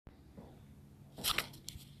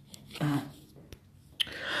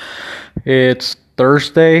It's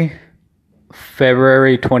Thursday,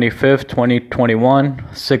 February 25th, 2021,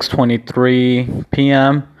 6:23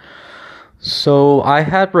 p.m. So I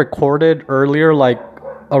had recorded earlier, like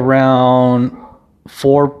around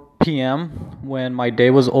 4 p.m. when my day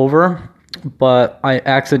was over, but I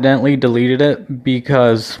accidentally deleted it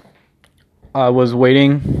because I was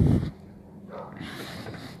waiting.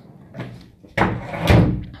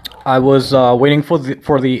 Waiting for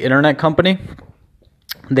the internet company.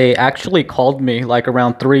 They actually called me like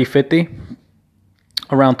around 3:50.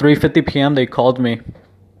 Around 3:50 p.m. they called me.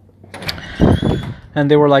 And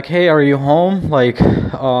they were like, "Hey, are you home? Like,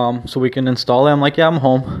 so we can install it." I'm like, "Yeah, I'm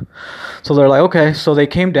home." So they're like, "Okay." So they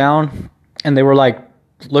came down and they were like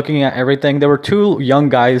looking at everything. There were two young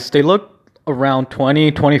guys. They looked around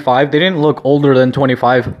 20, 25. They didn't look older than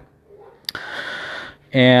 25.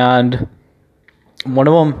 And one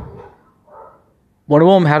of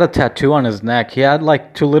them had a tattoo on his neck. He had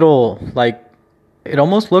like two little, like, it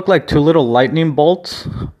almost looked like two little lightning bolts,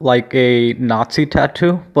 like a Nazi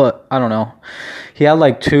tattoo, but I don't know. He had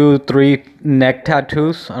like 2-3 neck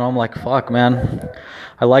tattoos, and I'm like, fuck, man.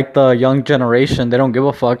 I like the young generation. They don't give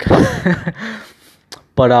a fuck.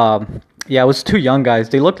 But yeah, it was two young guys.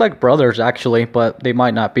 They looked like brothers actually, but they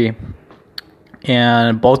might not be.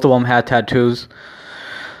 And both of them had tattoos.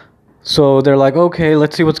 So they're like, "Okay,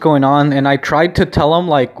 let's see what's going on." And I tried to tell him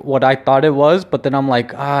like what I thought it was, but then I'm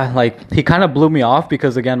like, like he kind of blew me off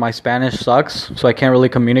because again, my Spanish sucks, so I can't really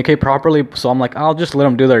communicate properly. So I'm like, I'll just let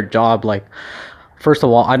them do their job. Like, first of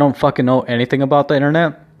all, I don't fucking know anything about the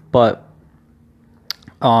internet, but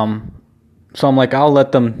so I'm like, I'll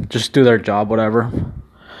let them just do their job, whatever.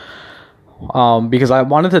 Because I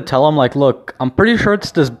wanted to tell him like, look, I'm pretty sure it's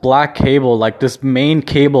this black cable, like this main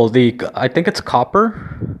cable. I think it's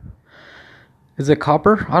copper. Is it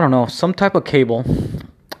copper? I don't know. Some type of cable.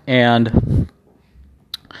 And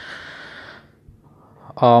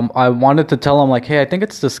I wanted to tell him like, hey, I think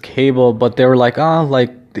it's this cable, but they were like,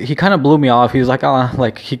 like he kind of blew me off. He was like,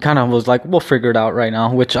 like he kind of was like, we'll figure it out right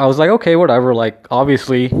now. Which I was like, okay, whatever. Like,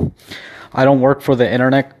 obviously, I don't work for the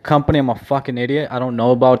internet company. I'm a fucking idiot. I don't know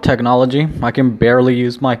about technology. I can barely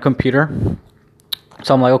use my computer.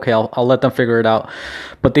 So I'm like, okay, I'll let them figure it out.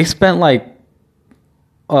 But they spent like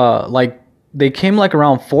they came like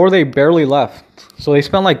around 4. They barely left. So they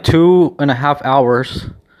spent like 2.5 hours.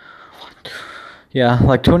 Yeah,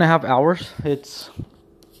 like 2.5 hours. It's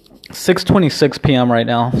 6:26 p.m. right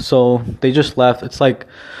now. So they just left. It's like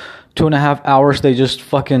 2.5 hours. They just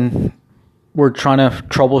fucking were trying to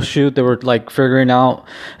troubleshoot. They were like figuring out.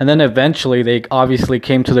 And then eventually they obviously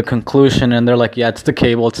came to the conclusion and they're like, yeah, it's the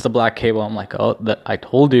cable. It's the black cable. I'm like, oh, I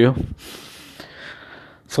told you.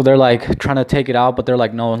 So they're like trying to take it out, but they're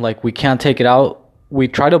like, no, like we can't take it out. We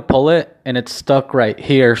try to pull it and it's stuck right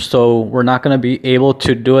here. So we're not going to be able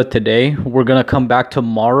to do it today. We're going to come back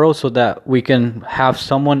tomorrow so that we can have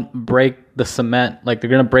someone break the cement. Like they're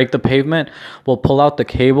going to break the pavement. We'll pull out the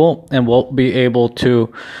cable and we'll be able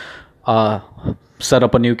to set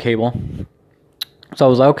up a new cable. So I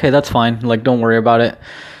was like, okay, that's fine. Like, don't worry about it.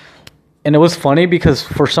 And it was funny because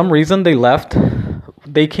for some reason they left.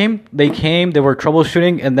 They came, they were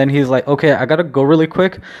troubleshooting, and then he's like, okay, I gotta go really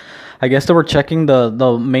quick. I guess they were checking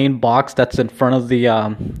the main box that's in front of the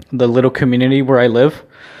little community where I live.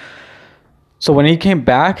 So when he came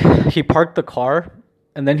back, he parked the car,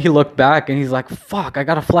 and then he looked back, and he's like, fuck, I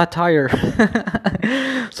got a flat tire.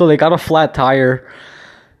 So they got a flat tire.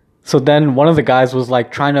 So then one of the guys was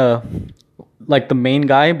like trying to, like the main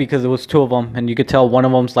guy, because it was two of them, and you could tell one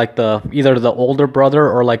of them's like either the older brother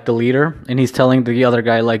or like the leader, and he's telling the other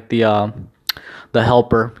guy, like the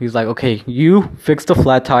helper, he's like, okay, you fix the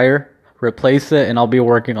flat tire, replace it, and I'll be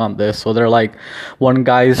working on this. So they're like, one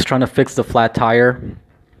guy's trying to fix the flat tire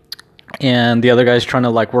and the other guy's trying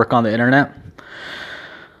to like work on the internet.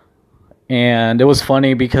 And it was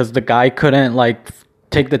funny because the guy couldn't like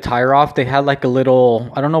take the tire off. They had like a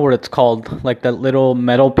little, I don't know what it's called, like that little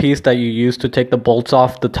metal piece that you use to take the bolts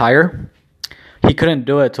off the tire. He couldn't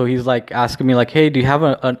do it, so he's like asking me like, hey, do you have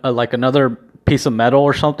a like another piece of metal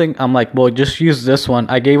or something? I'm like, well, just use this one.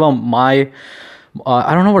 I gave him my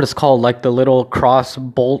I don't know what it's called, like the little cross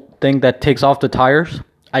bolt thing that takes off the tires.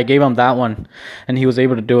 I gave him that one, and he was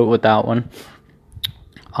able to do it with that one.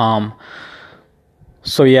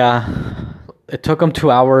 So yeah, it took them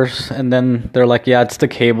 2 hours, and then they're like, yeah, it's the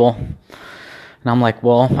cable. And I'm like,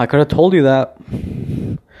 well, I could have told you that.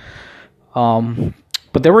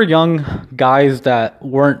 But there were young guys that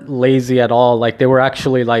weren't lazy at all. Like, they were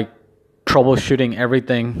actually, like, troubleshooting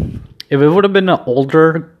everything. If it would have been an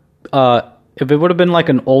older if it would have been like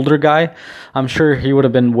an older guy, I'm sure he would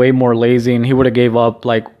have been way more lazy and he would have gave up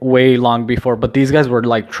like way long before. But these guys were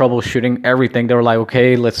like troubleshooting everything. They were like,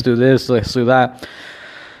 okay, let's do this, let's do that.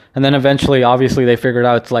 And then eventually, obviously, they figured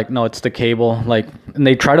out it's like, no, it's the cable. Like, and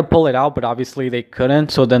they tried to pull it out, but obviously they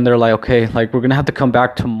couldn't. So then they're like, okay, like we're gonna have to come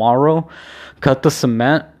back tomorrow, cut the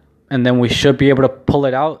cement, and then we should be able to pull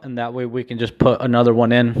it out, and that way we can just put another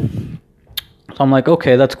one in. So I'm like,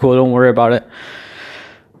 okay, that's cool. Don't worry about it.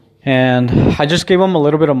 And I just gave them a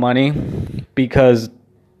little bit of money because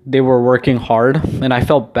they were working hard, and I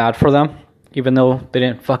felt bad for them, even though they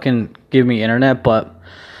didn't fucking give me internet, but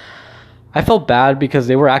I felt bad because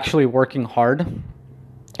they were actually working hard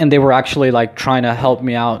and they were actually like trying to help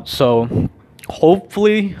me out. So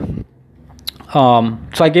hopefully, so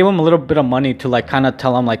I gave them a little bit of money to like kind of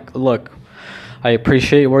tell them like, look, I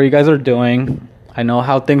appreciate what you guys are doing. I know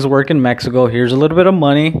how things work in Mexico. Here's a little bit of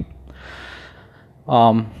money.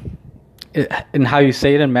 And how you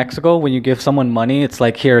say it in Mexico, when you give someone money, it's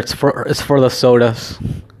like, here, it's for the sodas.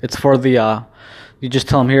 It's for the, you just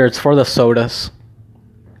tell them, here, it's for the sodas.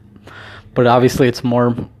 But obviously it's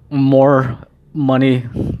more money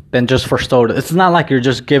than just for soda. It's not like you're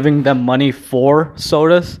just giving them money for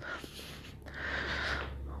sodas.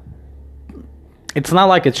 It's not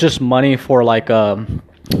like it's just money for like a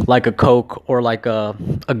Coke or like a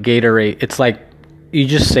Gatorade. It's like you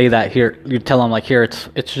just say that, here, you tell them like, here,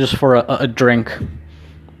 it's just for a drink.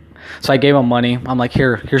 So I gave them money. I'm like,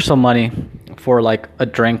 here's some money for like a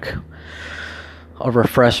drink, a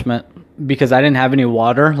refreshment. Because I didn't have any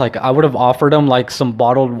water, like I would have offered them like some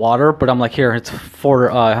bottled water, but I'm like, here, it's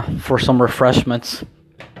for some refreshments.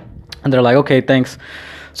 And they're like, okay, thanks.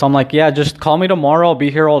 So I'm like, yeah, just call me tomorrow. I'll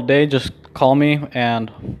be here all day. Just call me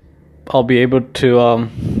and I'll be able to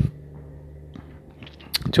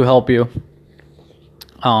help you.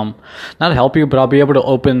 Not help you, but I'll be able to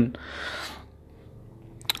open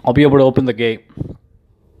the gate.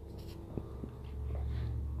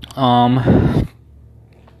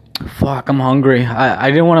 Fuck, I'm hungry. I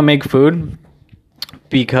didn't want to make food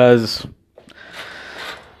because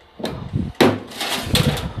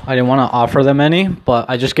I didn't want to offer them any, but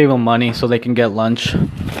I just gave them money so they can get lunch.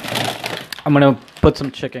 I'm going to put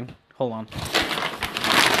some chicken. Hold on.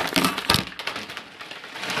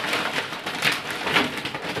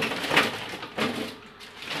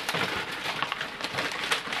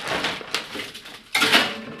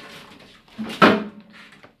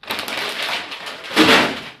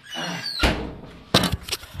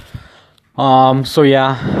 So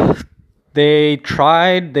yeah, they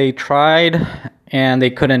tried, and they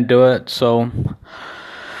couldn't do it. So,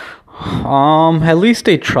 at least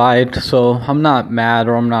they tried. So I'm not mad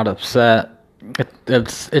or I'm not upset.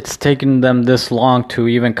 It's taken them this long to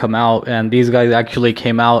even come out, and these guys actually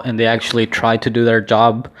came out and they actually tried to do their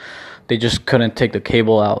job. They just couldn't take the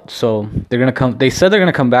cable out. So they're gonna come. They said they're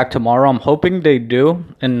gonna come back tomorrow. I'm hoping they do,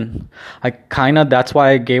 and that's why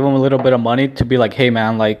I gave them a little bit of money to be like, hey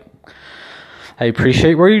man, like, I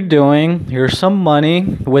appreciate what you're doing. Here's some money,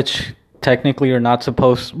 which technically you're not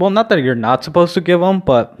supposed... Well, not that you're not supposed to give them,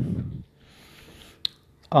 but...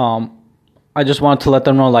 I just wanted to let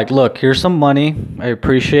them know, like, look, here's some money. I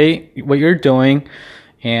appreciate what you're doing.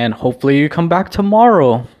 And hopefully you come back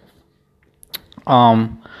tomorrow.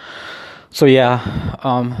 So,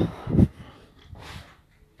 yeah.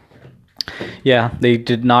 Yeah, they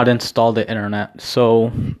did not install the internet.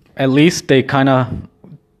 So, at least they kind of...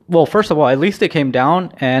 Well, first of all, at least they came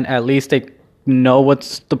down and at least they know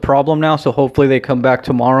what's the problem now. So hopefully they come back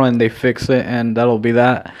tomorrow and they fix it, and that'll be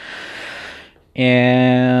that.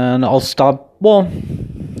 And I'll stop. Well,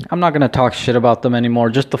 I'm not going to talk shit about them anymore.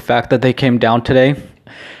 Just the fact that they came down today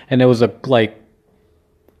and it was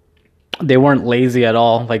they weren't lazy at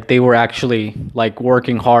all. Like they were actually like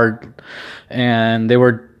working hard and they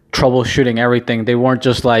were troubleshooting everything. They weren't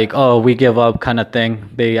just like, oh, we give up kind of thing.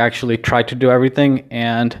 They actually tried to do everything,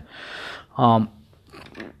 and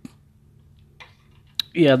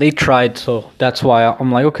yeah, they tried. So that's why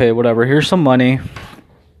I'm like, okay, whatever, here's some money.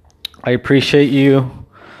 I appreciate you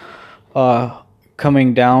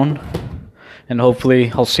coming down, and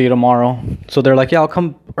hopefully I'll see you tomorrow. So they're like, yeah, I'll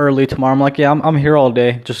come early tomorrow. I'm like, yeah, I'm here all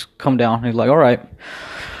day, just come down. And he's like, all right.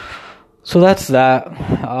 So that's that.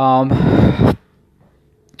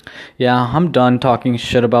 Yeah, I'm done talking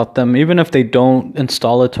shit about them. Even if they don't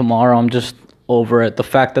install it tomorrow, I'm just over it. The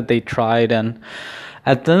fact that they tried, and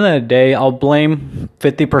at the end of the day, I'll blame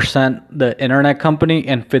 50% the internet company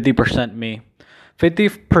and 50% me.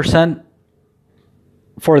 50%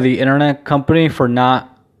 for the internet company for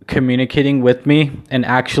not communicating with me and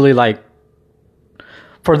actually like,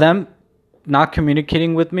 for them, not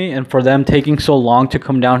communicating with me and for them taking so long to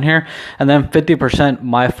come down here, and then 50%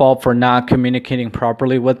 my fault for not communicating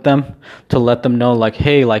properly with them to let them know like,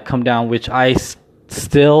 hey, like come down, which I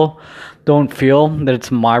still don't feel that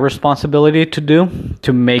it's my responsibility to do,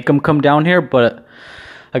 to make them come down here. But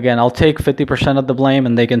again, I'll take 50% of the blame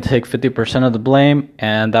and they can take 50% of the blame,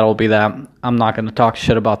 and that'll be that. I'm not going to talk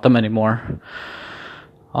shit about them anymore.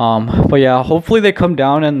 But yeah, hopefully they come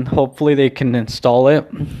down and hopefully they can install it.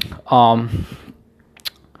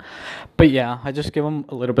 But yeah, I just give them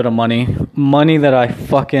a little bit of money that I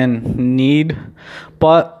fucking need.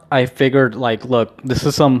 But I figured like, look, this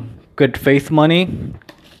is some good faith money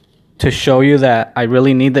to show you that I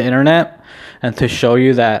really need the internet and to show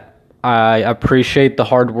you that I appreciate the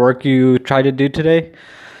hard work you try to do today,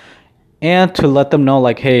 and to let them know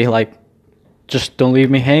like, hey, like, just don't leave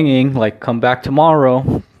me hanging, like come back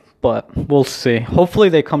tomorrow. But we'll see. Hopefully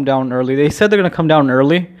they come down early. They said they're gonna come down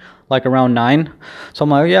early, like around 9. So I'm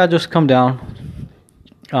like, yeah, just come down.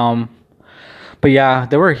 But yeah,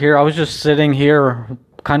 they were here. I was just sitting here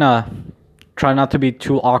kind of trying not to be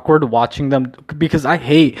too awkward watching them, because I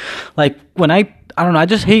hate, like, when I don't know, I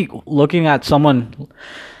just hate looking at someone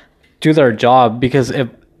do their job. Because if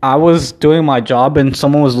I was doing my job and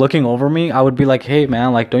someone was looking over me, I would be like, hey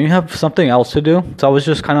man, like, don't you have something else to do? So I was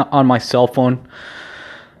just kind of on my cell phone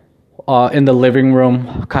in the living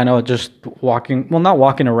room, kind of just walking, well, not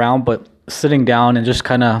walking around, but sitting down and just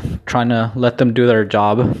kind of trying to let them do their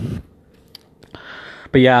job.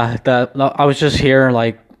 But yeah, I was just here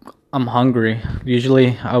like, I'm hungry.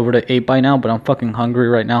 Usually I would have ate by now, but I'm fucking hungry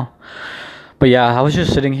right now. But yeah, I was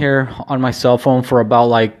just sitting here on my cell phone for about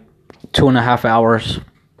like 2.5 hours.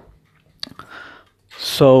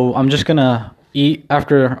 So I'm just gonna eat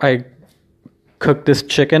after I cook this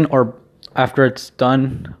chicken, or after it's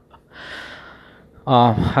done.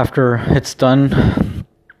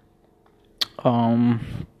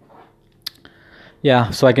 Yeah,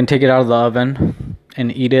 so I can take it out of the oven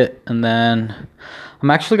and eat it, and then I'm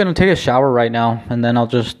actually gonna take a shower right now, and then I'll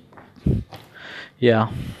just,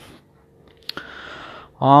 yeah.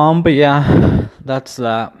 But yeah, that's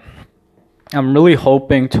that. I'm really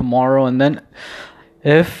hoping tomorrow, and then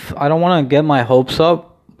if I don't want to get my hopes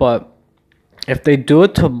up, but if they do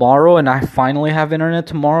it tomorrow and I finally have internet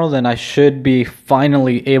tomorrow, then I should be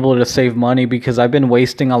finally able to save money, because I've been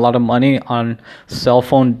wasting a lot of money on cell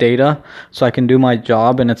phone data so I can do my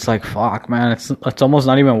job, and it's like, fuck man, it's almost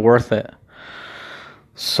not even worth it.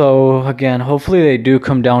 So again, hopefully they do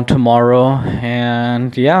come down tomorrow,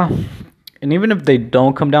 and yeah. And even if they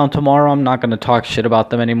don't come down tomorrow, I'm not going to talk shit about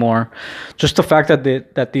them anymore. Just the fact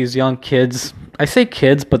that these young kids, I say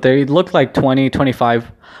kids, but they look like 20,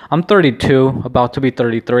 25. I'm 32, about to be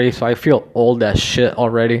 33, so I feel old as shit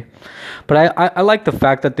already. But I like the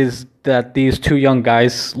fact that these two young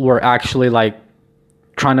guys were actually like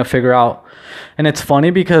trying to figure out. And it's funny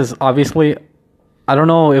because obviously, I don't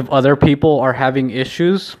know if other people are having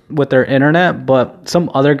issues with their internet, but some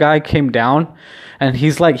other guy came down and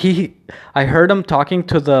he's like, I heard him talking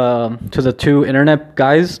to the two internet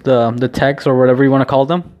guys, the techs or whatever you want to call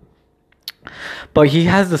them. But he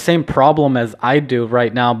has the same problem as I do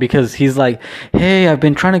right now, because he's like, hey, I've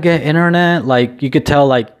been trying to get internet. Like, you could tell,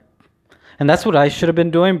 like, and that's what I should have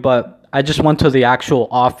been doing, but I just went to the actual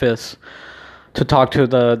office to talk to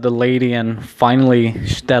the lady, and finally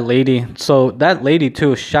that lady. So that lady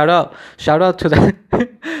too, shout out to that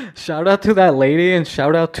shout out to that lady, and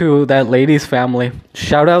shout out to that lady's family.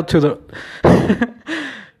 Shout out to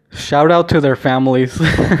their families.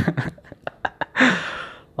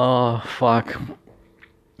 Oh fuck.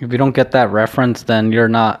 If you don't get that reference, then you're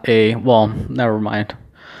not well, never mind.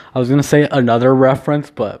 I was gonna say another reference,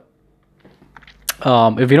 but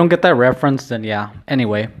if you don't get that reference, then yeah.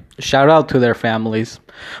 Anyway, shout out to their families.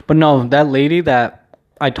 But no, that lady that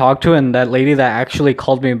I talked to, and that lady that actually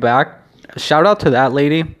called me back, shout out to that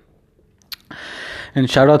lady. And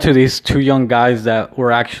shout out to these two young guys that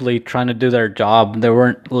were actually trying to do their job. They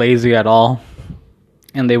weren't lazy at all.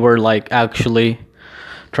 And they were like actually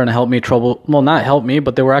trying to help me not help me,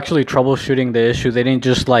 but they were actually troubleshooting the issue. They didn't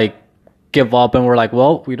just like give up and were like,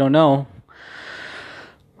 well, we don't know.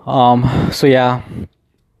 So yeah,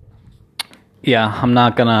 I'm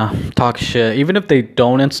not gonna talk shit, even if they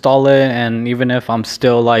don't install it, and even if I'm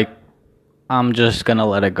still like, I'm just gonna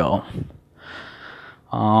let it go.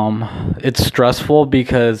 It's stressful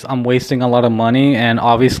because I'm wasting a lot of money, and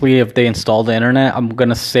obviously if they install the internet, I'm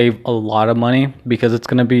gonna save a lot of money, because it's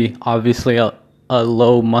gonna be obviously a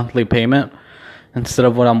low monthly payment instead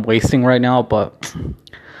of what I'm wasting right now. But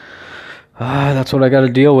that's what I gotta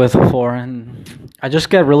deal with and I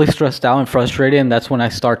just get really stressed out and frustrated, and that's when I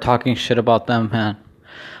start talking shit about them, man.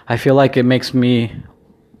 I feel like it makes me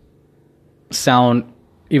sound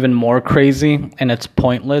even more crazy and it's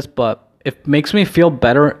pointless, but it makes me feel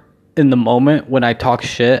better in the moment when I talk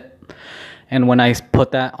shit and when I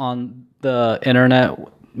put that on the internet,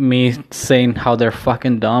 me saying how they're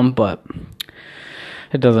fucking dumb, but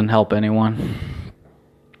it doesn't help anyone.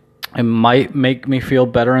 It might make me feel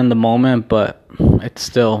better in the moment, but it's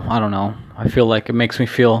still, I don't know. I feel like it makes me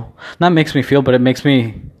feel, not makes me feel, but it makes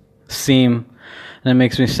me seem, and it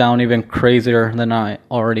makes me sound even crazier than I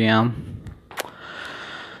already am.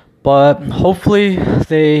 But hopefully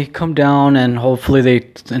they come down and hopefully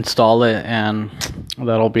they install it and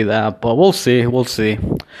that'll be that. But we'll see.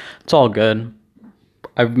 It's all good.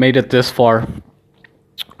 I've made it this far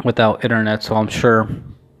without internet, so I'm sure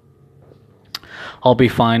I'll be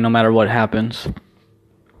fine no matter what happens.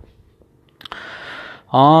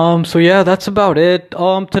 So yeah, that's about it.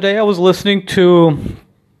 Today I was listening to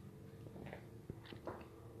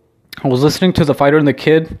the Fighter and the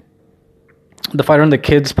Kids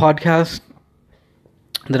podcast.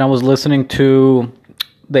 Then I was listening to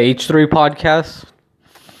the H3 podcast.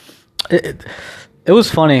 It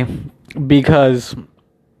was funny because,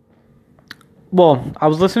 well, I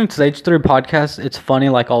was listening to the H3 podcast. It's funny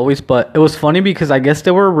like always, but it was funny because I guess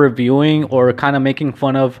they were reviewing or kind of making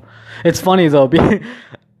fun of. It's funny though.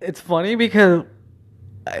 It's funny because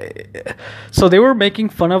so they were making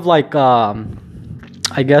fun of like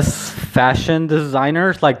I guess fashion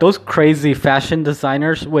designers, like those crazy fashion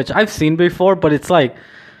designers, which I've seen before, but it's like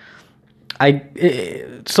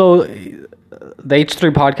so the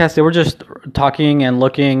H3 podcast, they were just talking and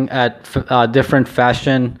looking at different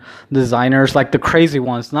fashion designers, like the crazy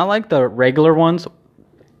ones, not like the regular ones,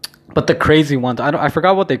 but the crazy ones. I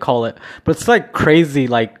forgot what they call it, but it's like crazy,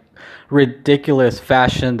 like ridiculous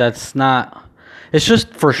fashion that's not, it's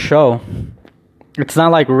just for show. It's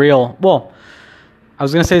not like real. Well, I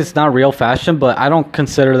was gonna say it's not real fashion, but I don't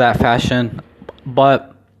consider that fashion.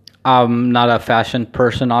 But I'm not a fashion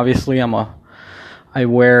person. Obviously, I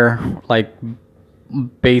wear like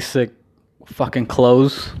basic fucking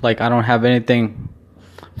clothes. Like I don't have anything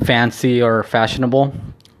fancy or fashionable.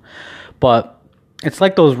 But it's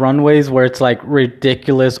like those runways where it's like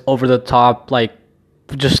ridiculous, over the top, like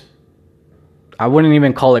just, I wouldn't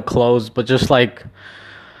even call it clothes, but just like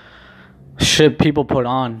shit people put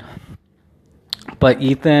on. But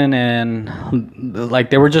Ethan and like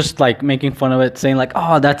they were just like making fun of it, saying like,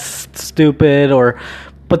 "Oh, that's stupid,"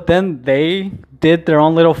 but then they did their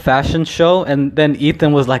own little fashion show, and then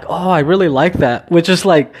Ethan was like, "Oh, I really like that," which is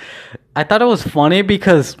like, I thought it was funny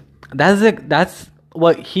because that's it. That's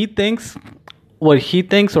what he thinks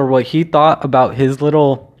or what he thought about his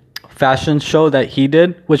little fashion show that he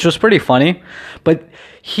did, which was pretty funny. But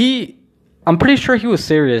I'm pretty sure he was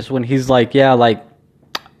serious when he's like, yeah, like,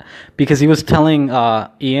 because he was telling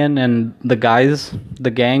Ian and the guys, the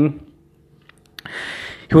gang,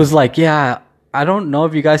 he was like, yeah, I don't know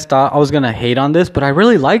if you guys thought I was going to hate on this, but I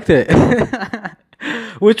really liked it.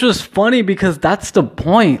 Which was funny because that's the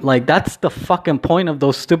point. Like, that's the fucking point of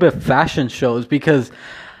those stupid fashion shows, because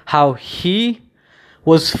how he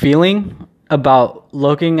was feeling about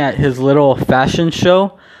looking at his little fashion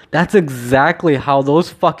show, that's exactly how those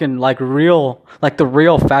fucking the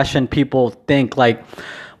real fashion people think. Like,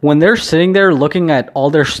 when they're sitting there looking at all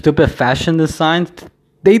their stupid fashion designs,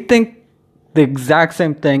 they think the exact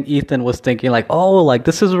same thing Ethan was thinking. Like, oh, like,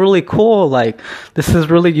 this is really cool. Like, this is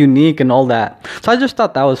really unique and all that. So I just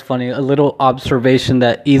thought that was funny. A little observation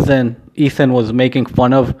that Ethan was making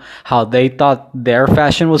fun of how they thought their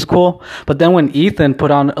fashion was cool. But then when Ethan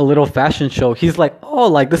put on a little fashion show, he's like, oh,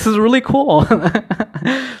 like, this is really cool.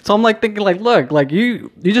 So I'm like thinking, like, look, like,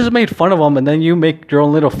 you just made fun of them, and then you make your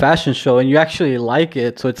own little fashion show and you actually like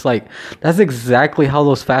it. So it's like, that's exactly how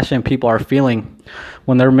those fashion people are feeling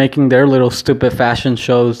when they're making their little stupid fashion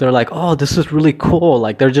shows. They're like, oh, this is really cool.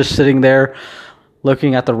 Like, they're just sitting there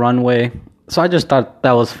looking at the runway. So I just thought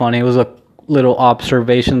that was funny. It was a little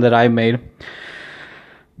observation that I made,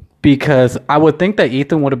 because I would think that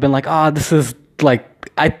Ethan would have been like, this is like,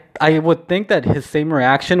 I would think that his same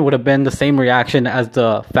reaction would have been the same reaction as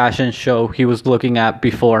the fashion show he was looking at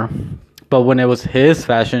before. But when it was his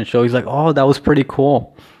fashion show, he's like, oh, that was pretty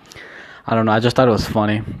cool. I don't know. I just thought it was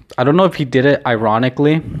funny. I don't know if he did it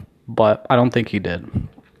ironically, but I don't think he did.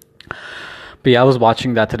 But yeah, I was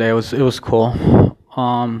watching that today. It was cool.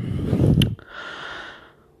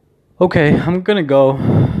 Okay, I'm gonna go.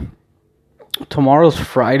 Tomorrow's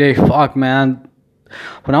Friday. Fuck, man.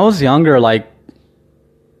 When I was younger, like,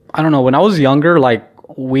 I don't know. When I was younger, like,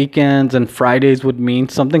 weekends and Fridays would mean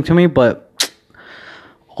something to me, but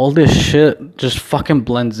all this shit just fucking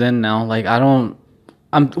blends in now. Like, I don't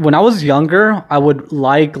when I was younger, I would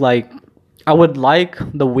like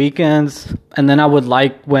the weekends, and then I would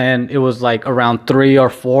like when it was like around 3 or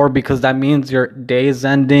 4, because that means your day is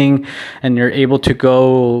ending and you're able to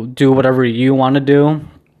go do whatever you want to do.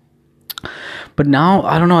 But now,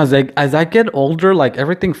 I don't know, as I get older, like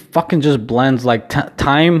everything fucking just blends. Like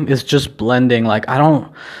time is just blending. Like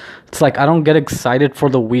it's like I don't get excited for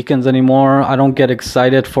the weekends anymore. I don't get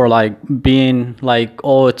excited for like being like,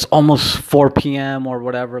 oh, it's almost 4 p.m. or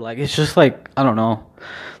whatever. Like it's just like, I don't know.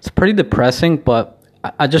 It's pretty depressing, but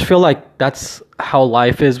I just feel like that's how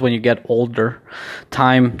life is when you get older.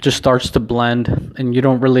 Time just starts to blend, and you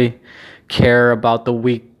don't really care about the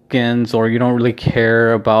weekends, or you don't really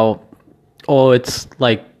care about, oh, it's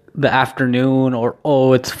like the afternoon, or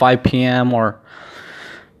oh, it's 5 p.m.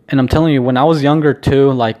 And I'm telling you, when I was younger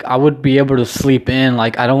too, like I would be able to sleep in.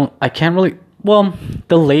 Like I can't really, well,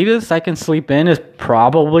 the latest I can sleep in is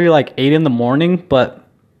probably like 8 in the morning, but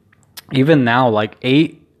even now, like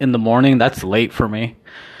 8 in the morning, that's late for me.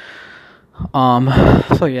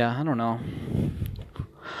 So yeah, I don't know.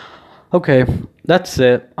 Okay, that's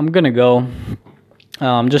it. I'm gonna go.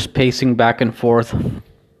 I'm just pacing back and forth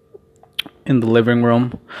in the living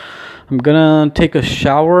room. I'm gonna take a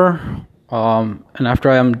shower. And after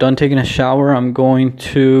I am done taking a shower, I'm going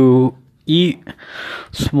to eat,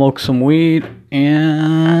 smoke some weed,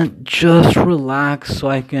 and just relax so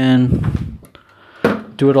I can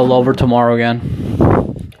do it all over tomorrow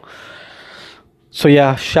again. So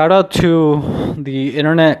yeah, shout out to the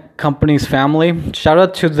internet company's family. Shout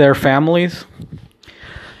out to their families.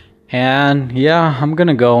 And yeah, I'm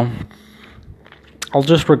gonna go. I'll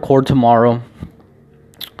just record tomorrow.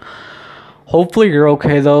 Hopefully you're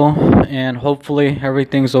okay though, and hopefully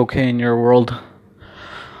everything's okay in your world.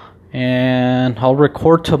 And I'll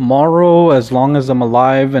record tomorrow as long as I'm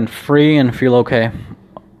alive and free and feel okay.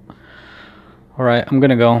 Alright, I'm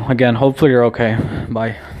gonna go. Again, hopefully you're okay.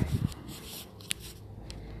 Bye.